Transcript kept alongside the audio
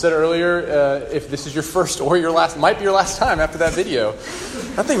Said earlier, if this is your first or your last, might be your last time after that video.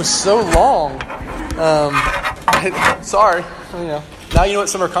 That thing was so long. Sorry. Now you know what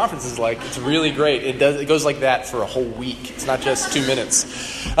summer conference is like. It's really great. It goes like that for a whole week. It's not just 2 minutes.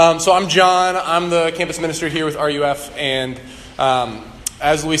 So I'm John. I'm the campus minister here with RUF, and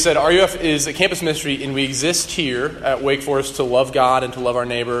as Louis said, RUF is a campus ministry, and we exist here at Wake Forest to love God and to love our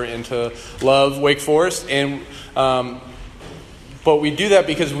neighbor and to love Wake Forest. But we do that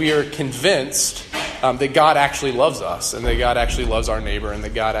because we are convinced that God actually loves us, and that God actually loves our neighbor, and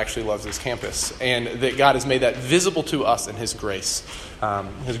that God actually loves this campus, and that God has made that visible to us in His grace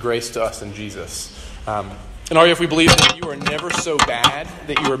to us in Jesus. In RUF, we believe that you are never so bad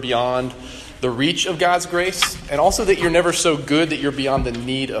that you are beyond the reach of God's grace, and also that you're never so good that you're beyond the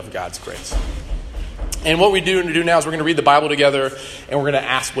need of God's grace. And what we do now is we're going to read the Bible together, and we're going to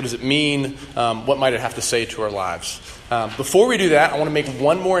ask, what does it mean? What might it have to say to our lives? Before we do that, I want to make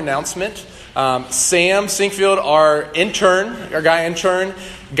one more announcement. Sam Sinkfield, our guy intern,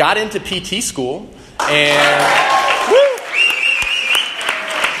 got into PT school. And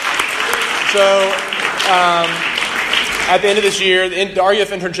so at the end of this year, the RUF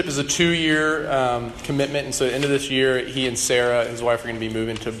internship is a 2-year commitment. And so at the end of this year, he and Sarah, his wife, are going to be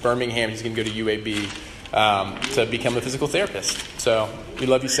moving to Birmingham. He's going to go to UAB to become a physical therapist. So we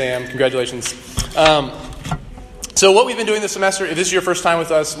love you, Sam. Congratulations. So what we've been doing this semester, if this is your first time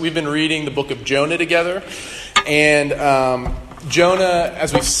with us, we've been reading the book of Jonah together. And Jonah,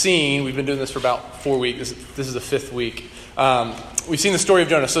 as we've seen, we've been doing this for about 4 weeks. This is the 5th week. We've seen the story of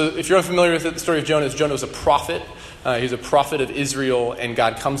Jonah. So if you're unfamiliar with it, the story of Jonah is Jonah was a prophet. He's a prophet of Israel, and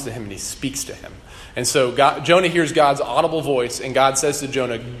God comes to him and he speaks to him. And so Jonah hears God's audible voice, and God says to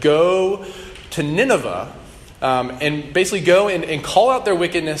Jonah, go to Nineveh, and basically go and call out their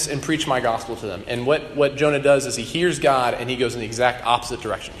wickedness and preach my gospel to them. And what Jonah does is he hears God and he goes in the exact opposite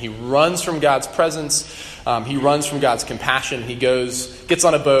direction. He runs from God's presence. He runs from God's compassion. He gets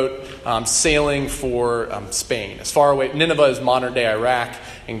on a boat, sailing for Spain. As far away, Nineveh is modern day Iraq,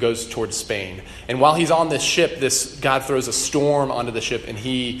 and goes towards Spain. And while he's on this ship, God throws a storm onto the ship, and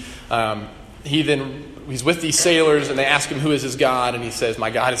he's with these sailors, and they ask him who is his God, and he says, my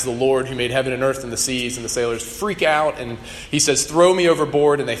God is the Lord who made heaven and earth and the seas. And the sailors freak out, and he says, throw me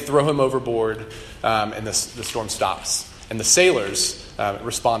overboard, and they throw him overboard, and the storm stops. And the sailors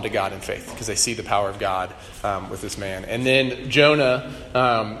respond to God in faith because they see the power of God with this man. And then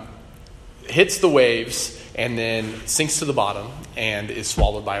Jonah hits the waves and then sinks to the bottom and is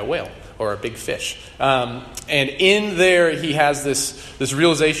swallowed by a whale or a big fish. And in there, he has this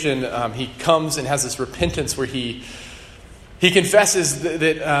realization. He comes and has this repentance where he confesses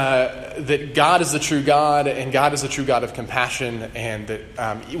that God is the true God, and God is the true God of compassion, and that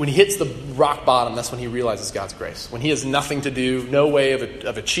when he hits the rock bottom, that's when he realizes God's grace. When he has nothing to do, no way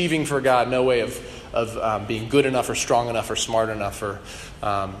of achieving for God, no way of being good enough or strong enough or smart enough or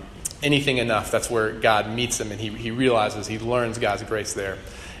anything enough, that's where God meets him, and he realizes, he learns God's grace there.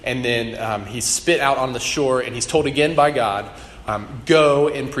 And then he's spit out on the shore, and he's told again by God, go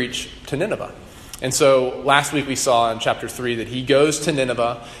and preach to Nineveh. And so last week we saw in chapter 3 that he goes to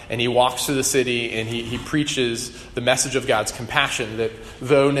Nineveh and he walks through the city and he preaches the message of God's compassion, that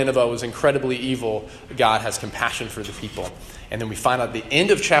though Nineveh was incredibly evil, God has compassion for the people. And then we find out at the end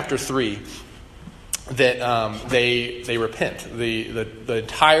of chapter 3 that they repent. The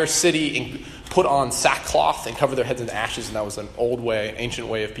entire city put on sackcloth and cover their heads in ashes, and that was an ancient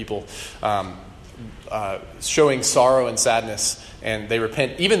way of people showing sorrow and sadness, and they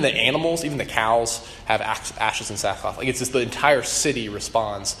repent. Even the animals, even the cows, have ashes and sackcloth. Like, it's just the entire city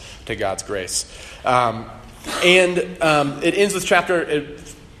responds to God's grace. It ends with chapter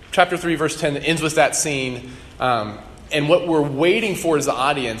 3, verse 10. It ends with that scene. And what we're waiting for as the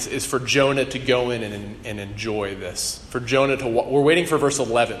audience is for Jonah to go in and enjoy this. We're waiting for verse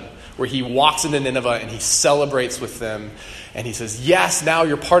 11, where he walks into Nineveh and he celebrates with them. And he says, yes, now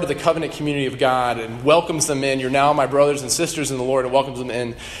you're part of the covenant community of God, and welcomes them in. You're now my brothers and sisters in the Lord, and welcomes them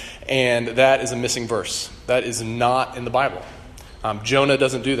in. And that is a missing verse. That is not in the Bible. Jonah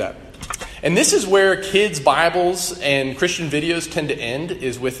doesn't do that. And this is where kids' Bibles and Christian videos tend to end,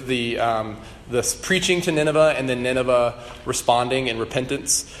 is with the preaching to Nineveh and then Nineveh responding in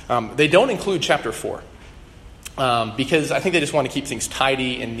repentance. They don't include chapter 4 because I think they just want to keep things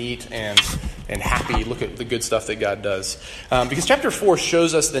tidy and neat and happy. Look at the good stuff that God does. Because chapter 4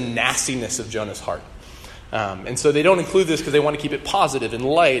 shows us the nastiness of Jonah's heart. And so they don't include this because they want to keep it positive and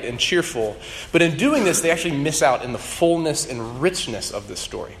light and cheerful. But in doing this, they actually miss out in the fullness and richness of this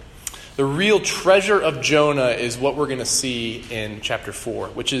story. The real treasure of Jonah is what we're going to see in chapter 4,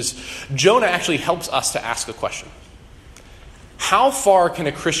 which is Jonah actually helps us to ask a question. How far can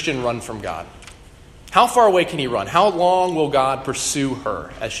a Christian run from God? How far away can he run? How long will God pursue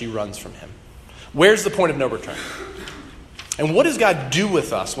her as she runs from him? Where's the point of no return? And what does God do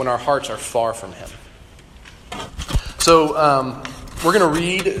with us when our hearts are far from him? So we're going to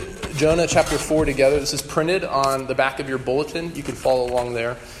read Jonah chapter 4 together. This is printed on the back of your bulletin. You can follow along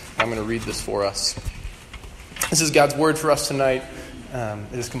there. I'm going to read this for us. This is God's word for us tonight.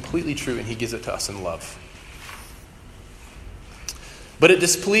 It is completely true, and he gives it to us in love. But it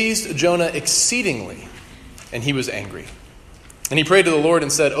displeased Jonah exceedingly, and he was angry. And he prayed to the Lord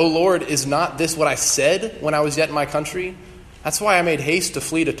and said, O Lord, is not this what I said when I was yet in my country? That's why I made haste to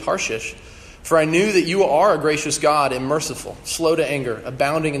flee to Tarshish. For I knew that you are a gracious God and merciful, slow to anger,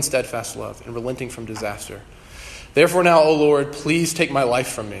 abounding in steadfast love, and relenting from disaster. Therefore now, O Lord, please take my life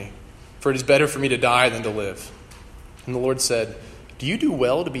from me, for it is better for me to die than to live. And the Lord said, Do you do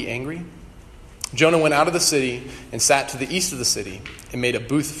well to be angry? Jonah went out of the city and sat to the east of the city and made a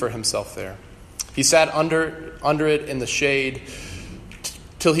booth for himself there. He sat under it in the shade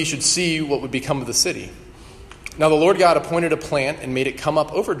till he should see what would become of the city. Now the Lord God appointed a plant and made it come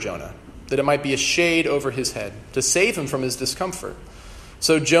up over Jonah, that it might be a shade over his head, to save him from his discomfort.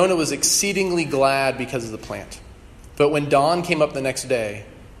 So Jonah was exceedingly glad because of the plant. But when dawn came up the next day,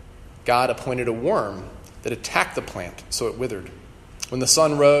 God appointed a worm that attacked the plant, so it withered. When the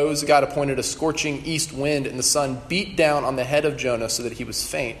sun rose, God appointed a scorching east wind, and the sun beat down on the head of Jonah so that he was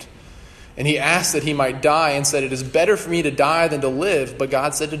faint. And he asked that he might die and said, It is better for me to die than to live. But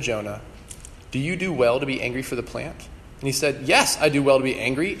God said to Jonah, Do you do well to be angry for the plant? And he said, Yes, I do well to be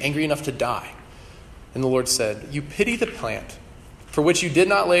angry enough to die. And the Lord said, You pity the plant, for which you did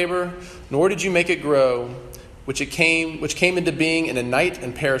not labor, nor did you make it grow, which came into being in a night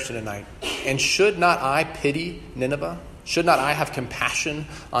and perished in a night. And should not I pity Nineveh? Should not I have compassion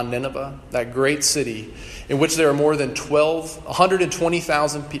on Nineveh, that great city, in which there are more than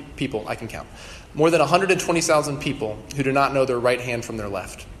 120,000 people, I can count, more than 120,000 people who do not know their right hand from their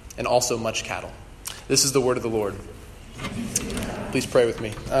left, and also much cattle. This is the word of the Lord. Please pray with me.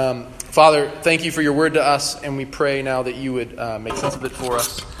 Father, thank you for your word to us, and we pray now that you would make sense of it for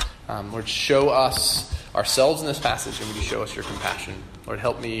us. Lord, show us ourselves in this passage, and would you show us your compassion. Lord,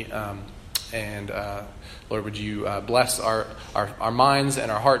 help me, and Lord, would you bless our minds and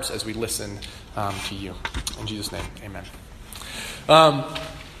our hearts as we listen to you. In Jesus' name, amen.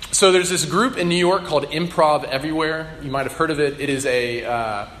 So there's this group in New York called Improv Everywhere. You might have heard of it. It is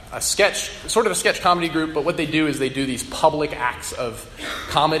a sketch, sort of a sketch comedy group, but what they do is they do these public acts of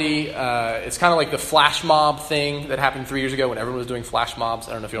comedy. It's kind of like the flash mob thing that happened 3 years ago when everyone was doing flash mobs.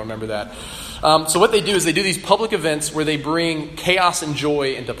 I don't know if you'll remember that. So what they do is they do these public events where they bring chaos and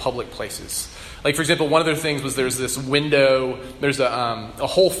joy into public places. Like, for example, one of their things was there's this window, there's a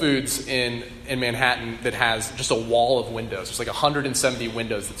Whole Foods in Manhattan that has just a wall of windows. There's like 170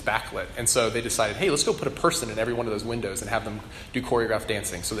 windows that's backlit. And so they decided, hey, let's go put a person in every one of those windows and have them do choreographed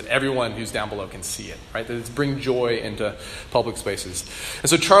dancing so that everyone who's down below can see it, right? That it's bring joy into public spaces. And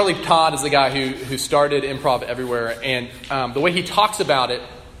so Charlie Todd is the guy who started Improv Everywhere. And the way he talks about it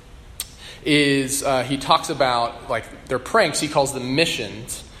is he talks about, like, their pranks, he calls them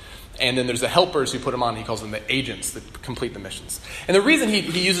missions. And then there's the helpers who put them on. He calls them the agents that complete the missions. And the reason he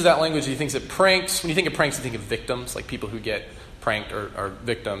uses that language, he thinks that pranks, when you think of pranks, you think of victims, like people who get pranked are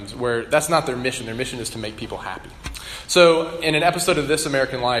victims, where that's not their mission. Their mission is to make people happy. So in an episode of This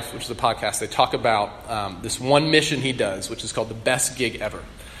American Life, which is a podcast, they talk about this one mission he does, which is called The Best Gig Ever.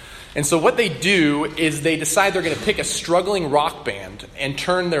 And so what they do is they decide they're going to pick a struggling rock band and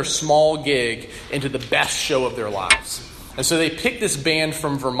turn their small gig into the best show of their lives. And so they picked this band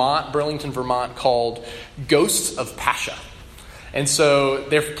from Vermont, Burlington, Vermont, called Ghosts of Pasha. And so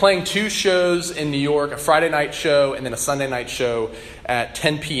they're playing 2 shows in New York, a Friday night show and then a Sunday night show at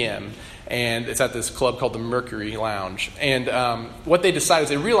 10 p.m. And it's at this club called the Mercury Lounge. And what they decided is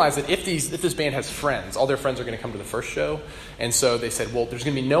they realized that if this band has friends, all their friends are going to come to the first show. And so they said, well, there's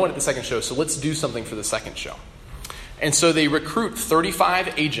going to be no one at the second show, so let's do something for the second show. And so they recruit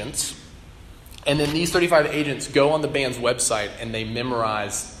 35 agents. And then these 35 agents go on the band's website and they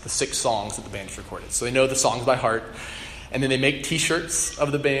memorize the 6 songs that the band has recorded. So they know the songs by heart. And then they make T-shirts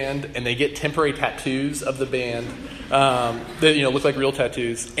of the band and they get temporary tattoos of the band that look like real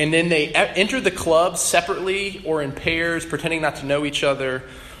tattoos. And then they enter the club separately or in pairs, pretending not to know each other.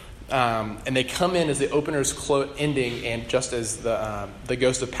 And they come in as the opener's ending and just as the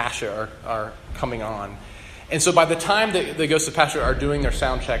Ghosts of Pasha are coming on. And so by the time the Ghosts of Pasha are doing their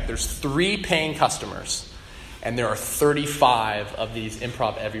sound check, there's 3 paying customers, and there are 35 of these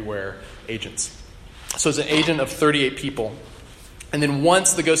Improv Everywhere agents. So it's an agent of 38 people. And then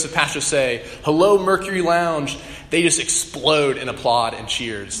once the Ghosts of Pasha say, "Hello, Mercury Lounge," they just explode in applaud and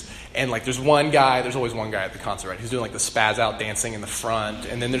cheers. And like there's always one guy at the concert, right, who's doing like the spaz out dancing in the front.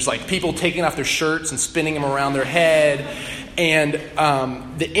 And then there's like people taking off their shirts and spinning them around their head. And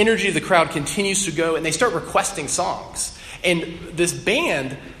the energy of the crowd continues to go, and they start requesting songs. And this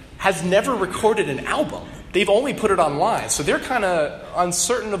band has never recorded an album. They've only put it online. So they're kind of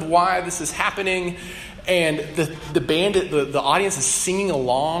uncertain of why this is happening. And the band, the audience is singing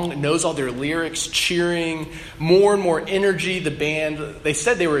along, knows all their lyrics, cheering, more and more energy. The band, they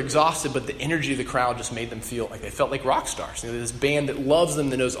said they were exhausted, but the energy of the crowd just made them feel like they felt like rock stars. You know, this band that loves them,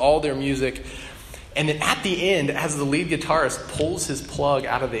 that knows all their music. And then at the end, as the lead guitarist pulls his plug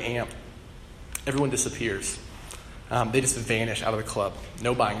out of the amp, everyone disappears. They just vanish out of the club.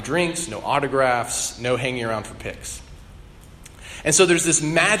 No buying drinks, no autographs, no hanging around for pics. And so there's this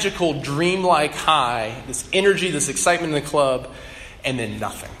magical, dreamlike high, this energy, this excitement in the club, and then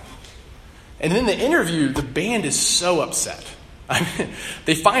nothing. And in the interview, the band is so upset.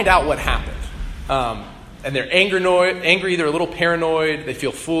 They find out what happened. And they're angry, they're a little paranoid, they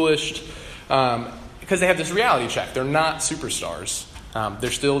feel foolish, because they have this reality check. They're not superstars.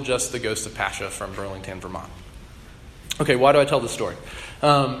 They're still just the Ghosts of Pasha from Burlington, Vermont. Okay, why do I tell this story?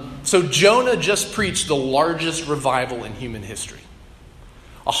 So Jonah just preached the largest revival in human history.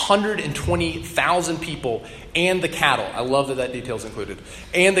 120,000 people and the cattle. I love that detail is included.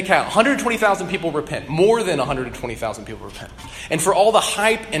 And the cattle. 120,000 people repent. More than 120,000 people repent. And for all the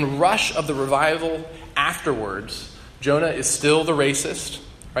hype and rush of the revival afterwards, Jonah is still the racist.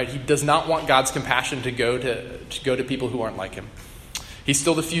 Right? He does not want God's compassion to go to people who aren't like him. He's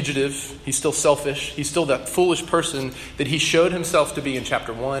still the fugitive. He's still selfish. He's still that foolish person that he showed himself to be in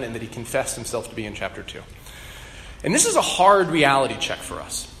chapter 1 and that he confessed himself to be in chapter 2. And this is a hard reality check for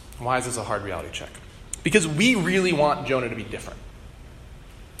us. Why is this a hard reality check? Because we really want Jonah to be different.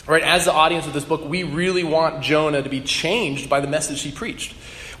 Right? As the audience of this book, we really want Jonah to be changed by the message he preached.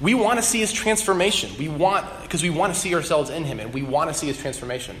 We want to see his transformation. Because we want to see ourselves in him, and we want to see his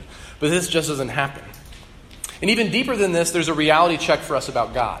transformation. But this just doesn't happen. And even deeper than this, there's a reality check for us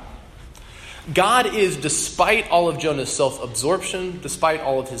about God. God is, despite all of Jonah's self-absorption, despite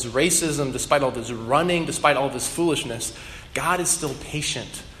all of his racism, despite all of his running, despite all of his foolishness, God is still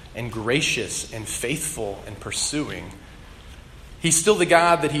patient and gracious and faithful and pursuing. He's still the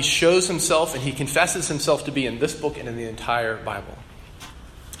God that he shows himself and he confesses himself to be in this book and in the entire Bible.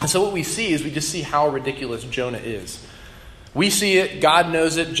 And so what we see is we just see how ridiculous Jonah is. We see it, God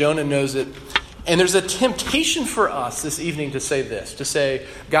knows it, Jonah knows it. And there's a temptation for us this evening to say this, to say,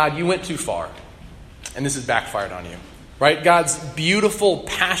 God, you went too far, and this has backfired on you. Right? God's beautiful,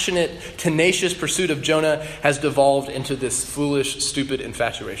 passionate, tenacious pursuit of Jonah has devolved into this foolish, stupid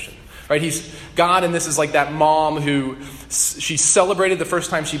infatuation. Right? He's God, and this is like that mom who she celebrated the first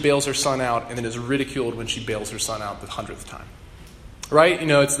time she bails her son out and then is ridiculed when she bails her son out the 100th time. Right? You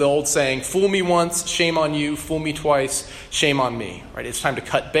know, it's the old saying, fool me once, shame on you. Fool me twice, shame on me. Right? It's time to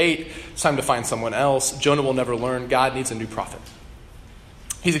cut bait. It's time to find someone else. Jonah will never learn. God needs a new prophet.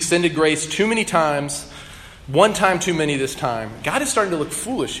 He's extended grace too many times. One time too many this time. God is starting to look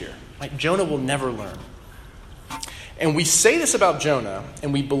foolish here. Like Jonah will never learn. And we say this about Jonah,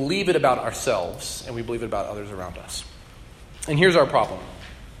 and we believe it about ourselves, and we believe it about others around us. And here's our problem.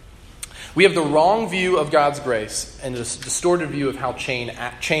 We have the wrong view of God's grace and a distorted view of how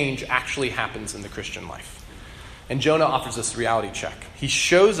change actually happens in the Christian life. And Jonah offers us a reality check. He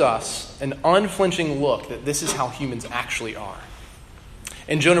shows us an unflinching look that this is how humans actually are.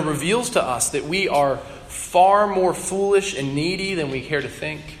 And Jonah reveals to us that we are far more foolish and needy than we care to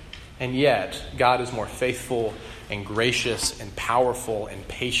think. And yet, God is more faithful and gracious and powerful and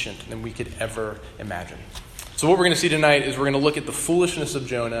patient than we could ever imagine. So what we're going to see tonight is we're going to look at the foolishness of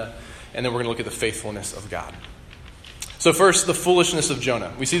Jonah, and then we're going to look at the faithfulness of God. So first, the foolishness of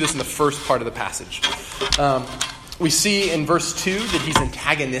Jonah. We see this in the first part of the passage. We see in verse 2 that he's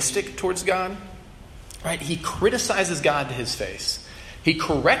antagonistic towards God. Right? He criticizes God to his face. He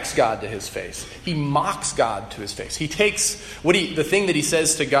corrects God to his face. He mocks God to his face. He takes the thing that he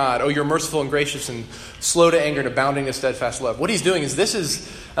says to God, oh, you're merciful and gracious and slow to anger and abounding in steadfast love. What he's doing is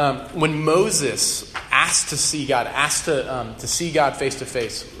when Moses asked to see God, to see God face to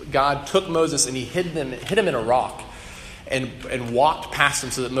face, God took Moses and he hid him in a rock and walked past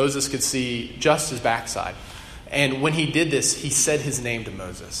him so that Moses could see just his backside. And when he did this, he said his name to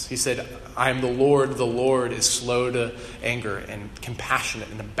Moses. He said, I am the Lord is slow to anger and compassionate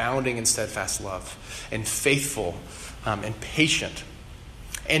and abounding in steadfast love and faithful and patient.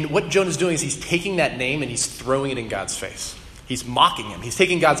 And what Jonah's doing is he's taking that name and he's throwing it in God's face. He's mocking him. He's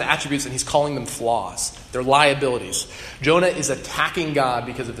taking God's attributes and he's calling them flaws. They're liabilities. Jonah is attacking God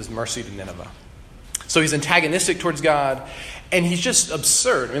because of his mercy to Nineveh. So he's antagonistic towards God, and he's just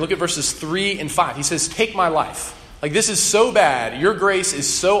absurd. I mean, look at verses 3 and 5. He says, take my life. Like, this is so bad. Your grace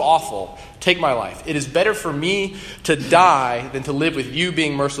is so awful. Take my life. It is better for me to die than to live with you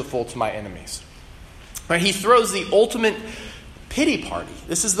being merciful to my enemies. Right? He throws the ultimate pity party.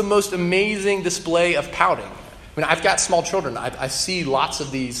 This is the most amazing display of pouting. I mean, I've got small children. I see lots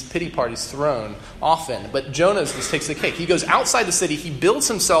of these pity parties thrown often. But Jonah just takes the cake. He goes outside the city. He builds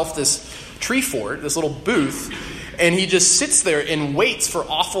himself this tree fort, this little booth, and he just sits there and waits for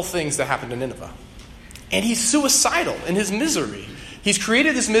awful things to happen to Nineveh. And he's suicidal in his misery. He's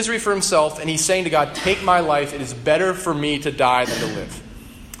created this misery for himself, and he's saying to God, take my life. It is better for me to die than to live.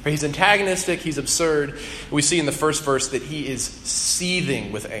 He's antagonistic. He's absurd. We see in the first verse that he is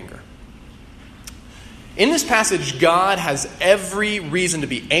seething with anger. In this passage, God has every reason to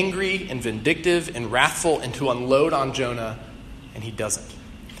be angry and vindictive and wrathful and to unload on Jonah, and he doesn't.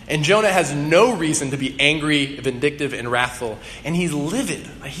 And Jonah has no reason to be angry, vindictive, and wrathful, and he's livid.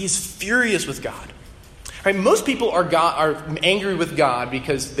 He's furious with God. Right? Most people are angry with God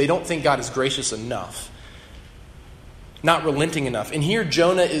because they don't think God is gracious enough, not relenting enough. And here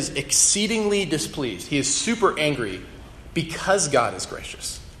Jonah is exceedingly displeased. He is super angry because God is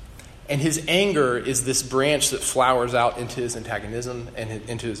gracious. And his anger is this branch that flowers out into his antagonism and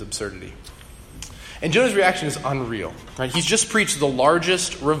into his absurdity. And Jonah's reaction is unreal. Right? He's just preached the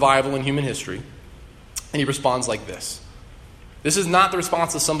largest revival in human history, and he responds like this. This is not the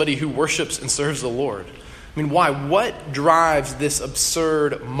response of somebody who worships and serves the Lord. I mean, why? What drives this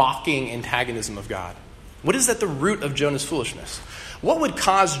absurd, mocking antagonism of God? What is at the root of Jonah's foolishness? What would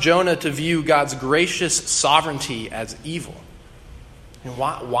cause Jonah to view God's gracious sovereignty as evil? And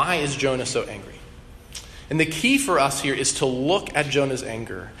why is Jonah so angry? And the key for us here is to look at Jonah's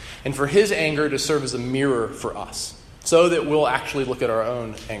anger and for his anger to serve as a mirror for us so that we'll actually look at our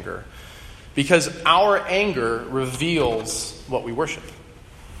own anger. Because our anger reveals what we worship.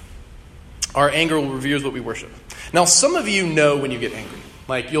 Our anger reveals what we worship. Now, some of you know when you get angry.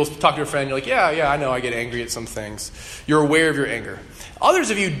 Like, you'll talk to your friend, you're like, yeah, I know I get angry at some things. You're aware of your anger. Others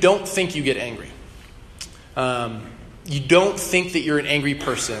of you don't think you get angry. You don't think that you're an angry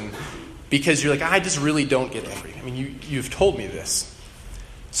person because you're like, I just really don't get angry. I mean, you've told me this.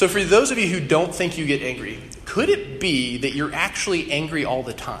 So for those of you who don't think you get angry, could it be that you're actually angry all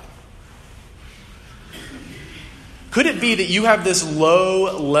the time? Could it be that you have this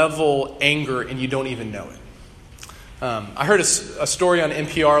low-level anger and you don't even know it? I heard a story on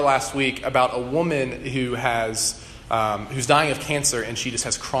NPR last week about a woman who's dying of cancer and she just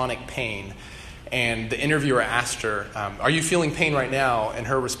has chronic pain. And the interviewer asked her, are you feeling pain right now? And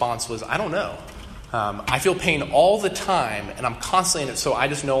her response was, I don't know. I feel pain all the time, and I'm constantly in it, so I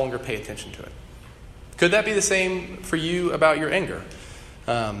just no longer pay attention to it. Could that be the same for you about your anger?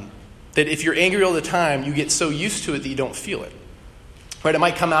 That if you're angry all the time, you get so used to it that you don't feel it. Right? It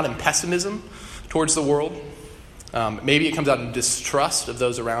might come out in pessimism towards the world. Maybe it comes out in distrust of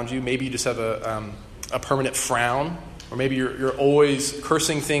those around you. Maybe you just have a permanent frown, or maybe you're always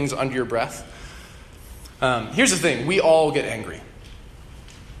cursing things under your breath. Here's the thing. We all get angry.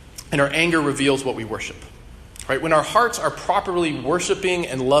 And our anger reveals what we worship. Right? When our hearts are properly worshiping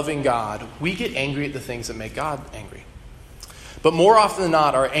and loving God, we get angry at the things that make God angry. But more often than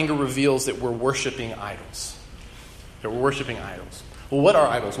not, our anger reveals that we're worshiping idols. That we're worshiping idols. Well, what are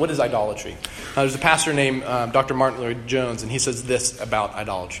idols? What is idolatry? There's a pastor named Dr. Martin Lloyd-Jones, and he says this about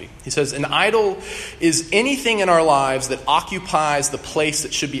idolatry. He says, an idol is anything in our lives that occupies the place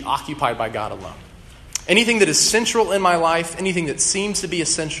that should be occupied by God alone. Anything that is central in my life, anything that seems to be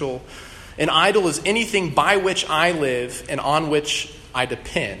essential. An idol is anything by which I live and on which I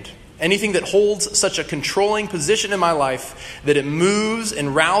depend. Anything that holds such a controlling position in my life that it moves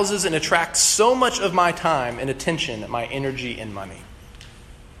and rouses and attracts so much of my time and attention, my energy and money.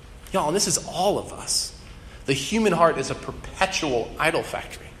 Y'all, and this is all of us. The human heart is a perpetual idol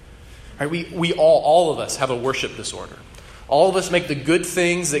factory. Right? We all of us have a worship disorder. All of us make the good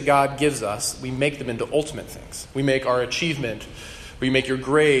things that God gives us, we make them into ultimate things. We make our achievement, or you make your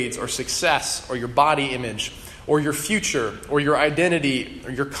grades, or success, or your body image, or your future, or your identity,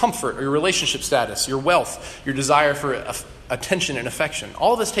 or your comfort, or your relationship status, your wealth, your desire for attention and affection.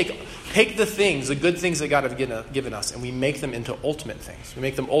 All of us take the things, the good things that God has given us, and we make them into ultimate things. We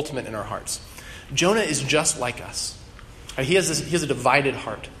make them ultimate in our hearts. Jonah is just like us. He has a divided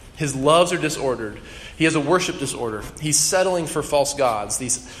heart. His loves are disordered. He has a worship disorder. He's settling for false gods,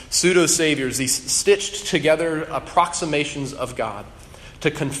 these pseudo-saviors, these stitched together approximations of God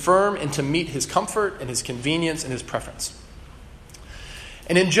to confirm and to meet his comfort and his convenience and his preference.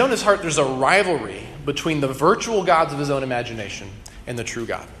 And in Jonah's heart, there's a rivalry between the virtual gods of his own imagination and the true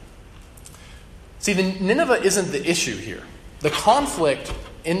God. See, Nineveh isn't the issue here. The conflict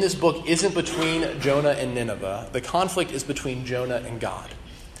in this book isn't between Jonah and Nineveh. The conflict is between Jonah and God.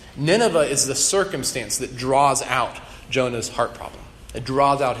 Nineveh is the circumstance that draws out Jonah's heart problem. It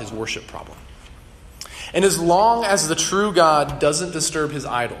draws out his worship problem. And as long as the true God doesn't disturb his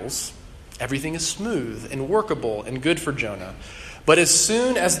idols, everything is smooth and workable and good for Jonah. But as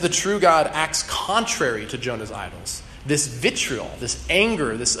soon as the true God acts contrary to Jonah's idols, this vitriol, this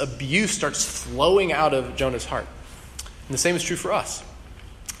anger, this abuse starts flowing out of Jonah's heart. And the same is true for us.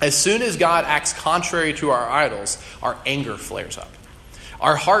 As soon as God acts contrary to our idols, our anger flares up.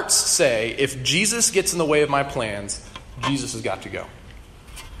 Our hearts say, if Jesus gets in the way of my plans, Jesus has got to go.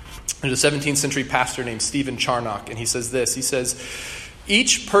 There's a 17th century pastor named Stephen Charnock, and he says this. He says,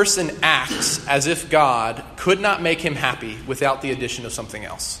 each person acts as if God could not make him happy without the addition of something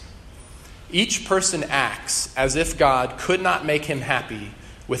else. Each person acts as if God could not make him happy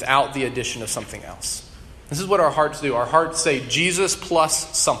without the addition of something else. This is what our hearts do. Our hearts say Jesus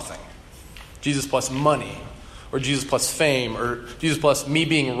plus something. Jesus plus money, or Jesus plus fame, or Jesus plus me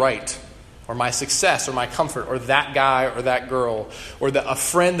being right, or my success, or my comfort, or that guy or that girl, or a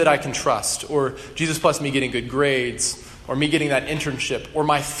friend that I can trust, or Jesus plus me getting good grades, or me getting that internship, or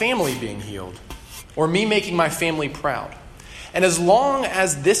my family being healed, or me making my family proud. And as long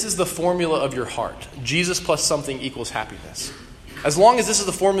as this is the formula of your heart, Jesus plus something equals happiness. As long as this is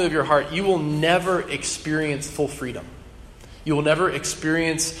the formula of your heart, you will never experience full freedom. You will never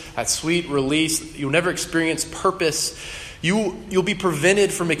experience that sweet release. You'll never experience purpose. You'll be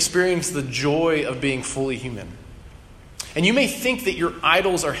prevented from experiencing the joy of being fully human. And you may think that your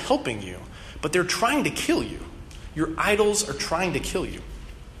idols are helping you, but they're trying to kill you. Your idols are trying to kill you.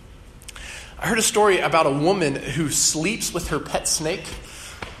 I heard a story about a woman who sleeps with her pet snake.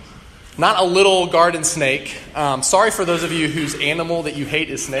 Not a little garden snake. Sorry for those of you whose animal that you hate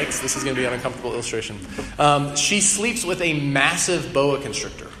is snakes. This is going to be an uncomfortable illustration. She sleeps with a massive boa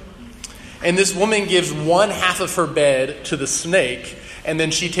constrictor. And this woman gives one half of her bed to the snake, and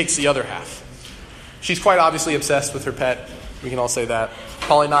then she takes the other half. She's quite obviously obsessed with her pet. We can all say that.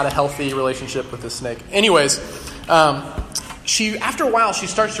 Probably not a healthy relationship with this snake. Anyways, after a while, she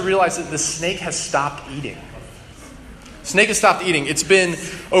starts to realize that the snake has stopped eating. Snake has stopped eating. It's been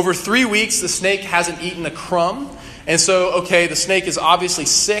over 3 weeks. The snake hasn't eaten a crumb. And so, the snake is obviously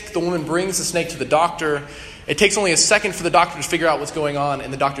sick. The woman brings the snake to the doctor. It takes only a second for the doctor to figure out what's going on.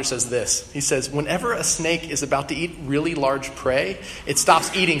 And the doctor says this. He says, whenever a snake is about to eat really large prey, it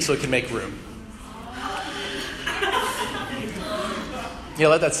stops eating so it can make room. Yeah,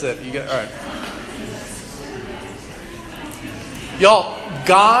 let that sit. All right. Y'all,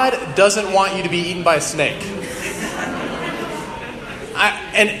 God doesn't want you to be eaten by a snake.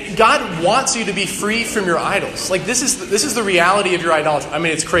 And God wants you to be free from your idols. Like, this is the reality of your idolatry. I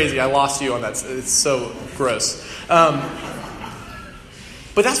mean, it's crazy. I lost you on that. It's so gross. But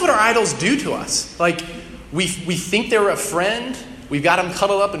that's what our idols do to us. Like, we think they're a friend. We've got them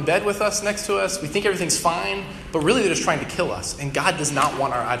cuddled up in bed with us, next to us. We think everything's fine. But really, they're just trying to kill us. And God does not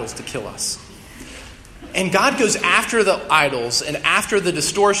want our idols to kill us. And God goes after the idols and after the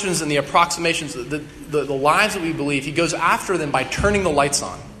distortions and the approximations, the lies that we believe. He goes after them by turning the lights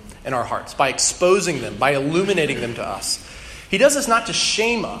on in our hearts, by exposing them, by illuminating them to us. He does this not to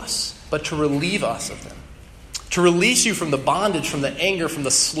shame us, but to relieve us of them. To release you from the bondage, from the anger, from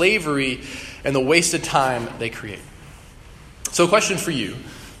the slavery, and the wasted time they create. So a question for you.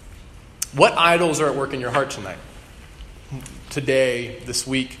 What idols are at work in your heart tonight? Today, this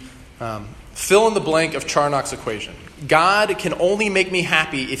week? Fill in the blank of Charnock's equation. God can only make me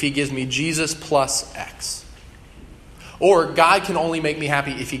happy if he gives me Jesus plus X. Or God can only make me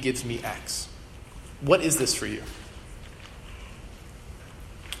happy if he gives me X. What is this for you?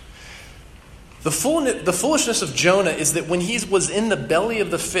 The foolishness of Jonah is that when he was in the belly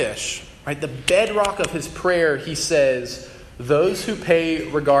of the fish, right, the bedrock of his prayer, he says, those who pay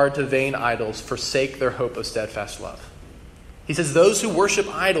regard to vain idols forsake their hope of steadfast love. He says, those who worship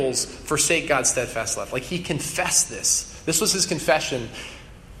idols forsake God's steadfast love. Like, he confessed this. This was his confession.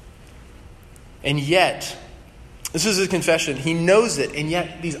 And yet, this is his confession. He knows it, and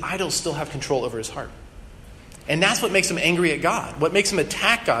yet these idols still have control over his heart. And that's what makes him angry at God. What makes him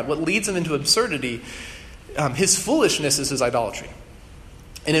attack God. What leads him into absurdity. His foolishness is his idolatry.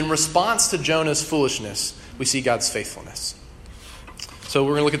 And in response to Jonah's foolishness, we see God's faithfulness. So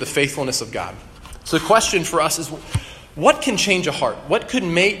we're going to look at the faithfulness of God. So the question for us is, what can change a heart? What could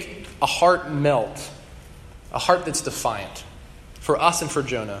make a heart melt? A heart that's defiant. For us and for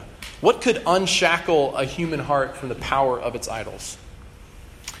Jonah. What could unshackle a human heart from the power of its idols?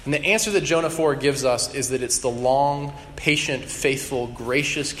 And the answer that Jonah 4 gives us is that it's the long, patient, faithful,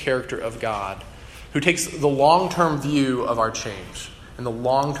 gracious character of God who takes the long-term view of our change and the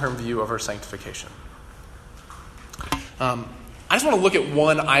long-term view of our sanctification. I just want to look at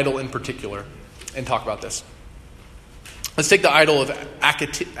one idol in particular and talk about this. Let's take the idol of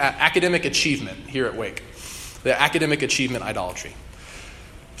academic achievement here at Wake, the academic achievement idolatry.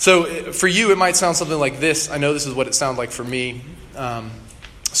 So for you, it might sound something like this. I know this is what it sounds like for me.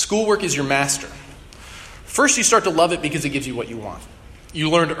 Schoolwork is your master. First, you start to love it because it gives you what you want. You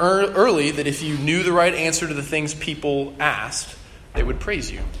learned early that if you knew the right answer to the things people asked, they would praise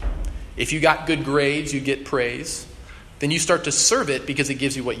you. If you got good grades, you get praise. Then you start to serve it because it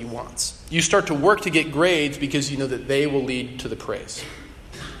gives you what you want. You start to work to get grades because you know that they will lead to the praise.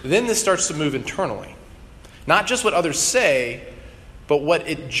 Then this starts to move internally. Not just what others say, but what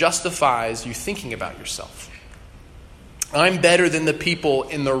it justifies you thinking about yourself. I'm better than the people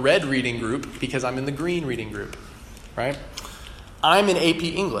in the red reading group because I'm in the green reading group, right? I'm in AP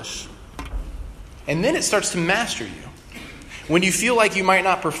English. And then it starts to master you. When you feel like you might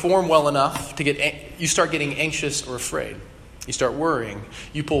not perform well enough, you start getting anxious or afraid. You start worrying.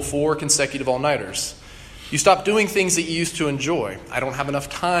 You pull 4 consecutive all-nighters. You stop doing things that you used to enjoy. I don't have enough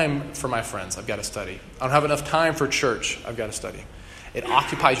time for my friends. I've got to study. I don't have enough time for church. I've got to study. It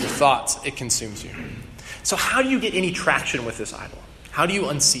occupies your thoughts. It consumes you. So how do you get any traction with this idol? How do you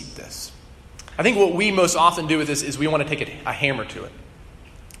unseat this? I think what we most often do with this is we want to take a hammer to it.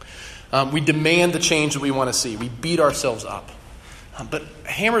 We demand the change that we want to see. We beat ourselves up. But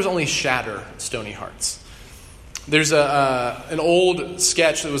hammers only shatter stony hearts. There's an old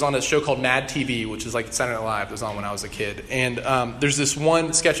sketch that was on a show called Mad TV, which is like Saturday Night Live. It was on when I was a kid. And there's this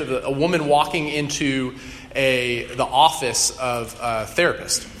one sketch of a woman walking into the office of a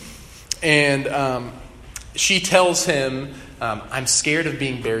therapist. And she tells him, I'm scared of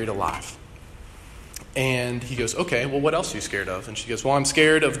being buried alive. And he goes, okay, well, what else are you scared of? And she goes, well, I'm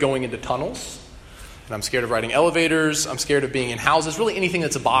scared of going into tunnels. And I'm scared of riding elevators. I'm scared of being in houses. Really anything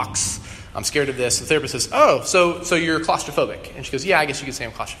that's a box. I'm scared of this. The therapist says, oh, so you're claustrophobic. And she goes, yeah, I guess you could say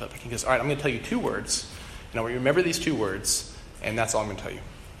I'm claustrophobic. He goes, all right, I'm going to tell you 2 words. And I want you to remember these 2 words. And that's all I'm going to tell you.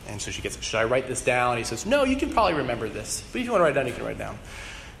 And so she gets, should I write this down? He says, no, you can probably remember this. But if you want to write it down, you can write it down.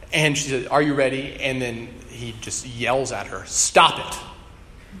 And she says, are you ready? And then he just yells at her, stop it.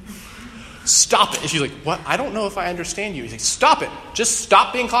 Stop it. And she's like, what? I don't know if I understand you. He's like, stop it. Just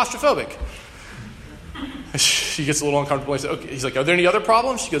stop being claustrophobic. She gets a little uncomfortable. He's like, are there any other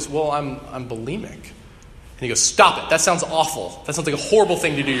problems? She goes, well, I'm bulimic. And he goes, stop it. That sounds awful. That sounds like a horrible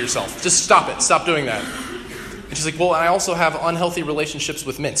thing to do to yourself. Just stop it. Stop doing that. And she's like, well, I also have unhealthy relationships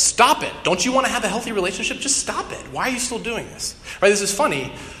with men. Stop it. Don't you want to have a healthy relationship? Just stop it. Why are you still doing this? Right? This is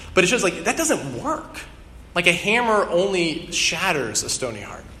funny, but it shows like that doesn't work. Like a hammer only shatters a stony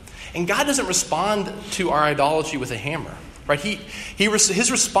heart. And God doesn't respond to our idolatry with a hammer. Right?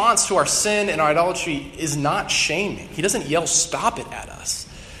 His response to our sin and our idolatry is not shaming. He doesn't yell, stop it at us.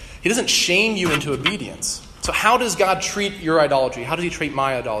 He doesn't shame you into obedience. So how does God treat your idolatry? How does he treat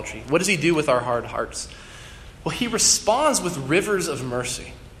my idolatry? What does he do with our hard hearts? Well, he responds with rivers of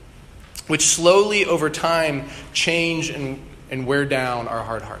mercy, which slowly over time change and wear down our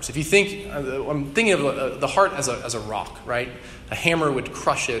hard hearts. If you think, I'm thinking of the heart as a rock, right? A hammer would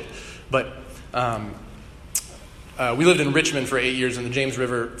crush it, but we lived in Richmond for 8 years, and the James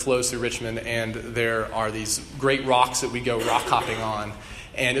River flows through Richmond, and there are these great rocks that we go rock hopping on.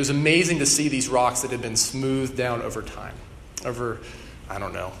 And it was amazing to see these rocks that had been smoothed down over time, over, I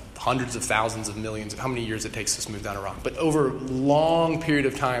don't know, hundreds of thousands of millions, how many years it takes to smooth down a rock. But over a long period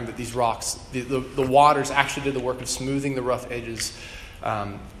of time that these rocks, the waters actually did the work of smoothing the rough edges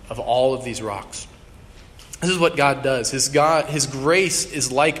of all of these rocks. This is what God does. His grace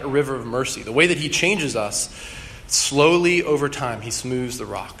is like a river of mercy. The way that he changes us, slowly over time, he smooths the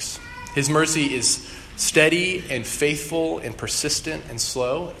rocks. His mercy is steady and faithful and persistent and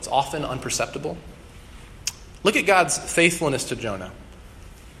slow. It's often imperceptible. Look at God's faithfulness to Jonah.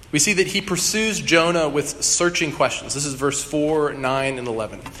 We see that he pursues Jonah with searching questions. This is verse 4, 9, and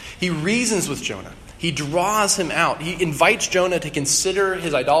 11. He reasons with Jonah. He draws him out. He invites Jonah to consider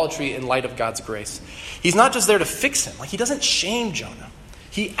his idolatry in light of God's grace. He's not just there to fix him. He doesn't shame Jonah.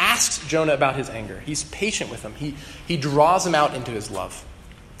 He asks Jonah about his anger. He's patient with him. He draws him out into his love.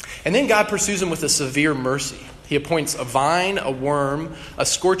 And then God pursues him with a severe mercy. He appoints a vine, a worm, a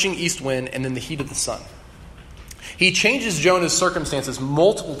scorching east wind, and then the heat of the sun. He changes Jonah's circumstances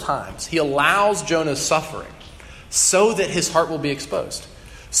multiple times. He allows Jonah's suffering so that his heart will be exposed,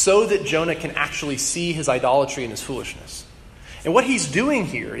 so that Jonah can actually see his idolatry and his foolishness. And what he's doing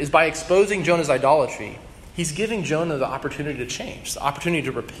here is by exposing Jonah's idolatry, He's giving Jonah the opportunity to change, the opportunity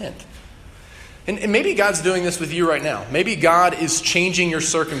to repent. And maybe God's doing this with you right now. Maybe God is changing your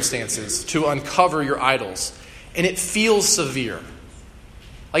circumstances to uncover your idols. And it feels severe.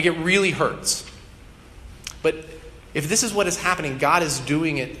 Like it really hurts. But if this is what is happening, God is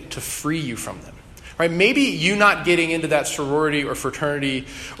doing it to free you from them. Right? Maybe you not getting into that sorority or fraternity,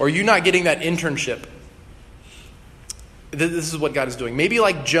 or you not getting that internship. This is what God is doing. Maybe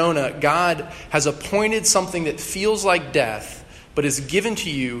like Jonah, God has appointed something that feels like death, but is given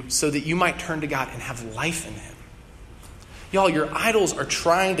to you so that you might turn to God and have life in him. Y'all, your idols are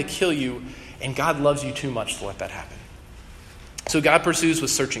trying to kill you, and God loves you too much to let that happen. So God pursues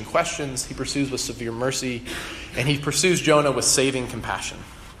with searching questions, he pursues with severe mercy, and he pursues Jonah with saving compassion.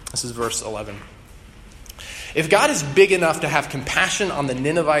 This is verse 11. If God is big enough to have compassion on the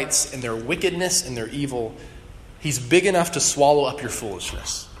Ninevites and their wickedness and their evil, he's big enough to swallow up your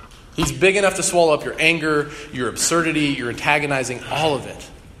foolishness. He's big enough to swallow up your anger, your absurdity, your antagonizing, all of it.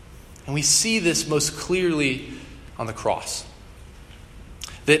 And we see this most clearly on the cross.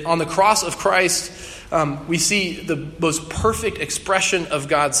 That on the cross of Christ, we see the most perfect expression of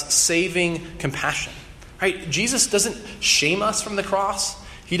God's saving compassion. Right? Jesus doesn't shame us from the cross.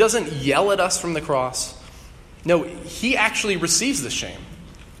 He doesn't yell at us from the cross. No, he actually receives the shame.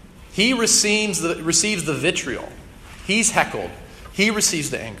 He receives the vitriol. He's heckled. He receives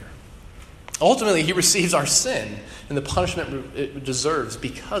the anger. Ultimately, he receives our sin and the punishment it deserves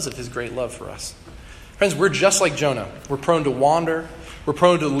because of his great love for us. Friends, we're just like Jonah. We're prone to wander. We're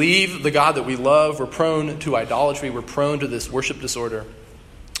prone to leave the God that we love. We're prone to idolatry. We're prone to this worship disorder.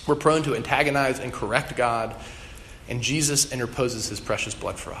 We're prone to antagonize and correct God. And Jesus interposes his precious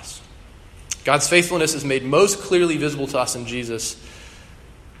blood for us. God's faithfulness is made most clearly visible to us in Jesus.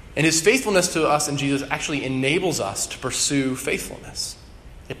 And his faithfulness to us in Jesus actually enables us to pursue faithfulness.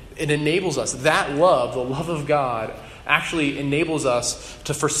 It enables us. That love, the love of God, actually enables us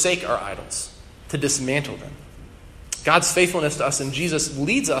to forsake our idols, to dismantle them. God's faithfulness to us in Jesus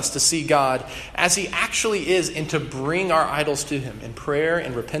leads us to see God as he actually is and to bring our idols to him in prayer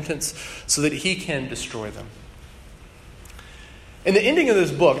and repentance so that he can destroy them. In the ending of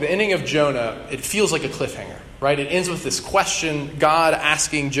this book, the ending of Jonah, it feels like a cliffhanger, right? It ends with this question, God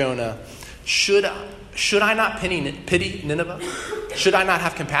asking Jonah, should I not pity Nineveh? Should I not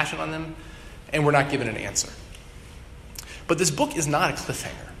have compassion on them? And we're not given an answer. But this book is not a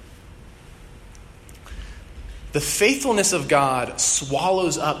cliffhanger. The faithfulness of God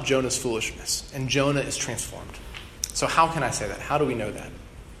swallows up Jonah's foolishness, and Jonah is transformed. So how can I say that? How do we know that?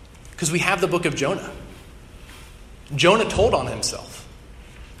 Because we have the book of Jonah. Jonah told on himself.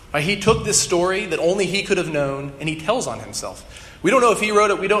 Right? He took this story that only he could have known, and he tells on himself. We don't know if he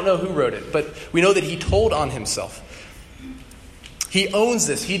wrote it. We don't know who wrote it. But we know that he told on himself. He owns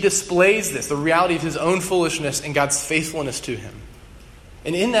this. He displays this, the reality of his own foolishness and God's faithfulness to him.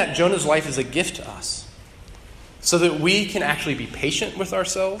 And in that, Jonah's life is a gift to us so that we can actually be patient with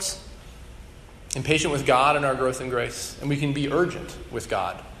ourselves and patient with God in our growth and grace. And we can be urgent with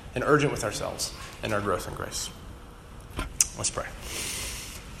God and urgent with ourselves in our growth and grace. Let's pray.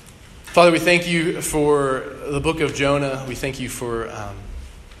 Father, we thank you for the book of Jonah. We thank you for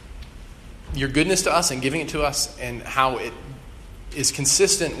your goodness to us and giving it to us, and how it is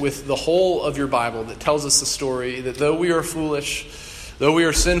consistent with the whole of your Bible that tells us the story that though we are foolish, though we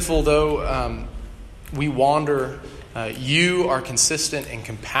are sinful, though we wander, you are consistent and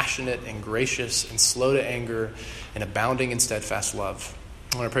compassionate and gracious and slow to anger and abounding in steadfast love.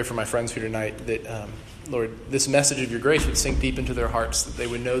 I want to pray for my friends here tonight that, Lord, this message of your grace would sink deep into their hearts, that they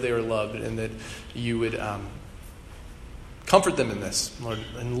would know they are loved, and that you would comfort them in this, Lord,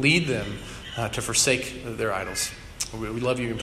 and lead them to forsake their idols. We love you.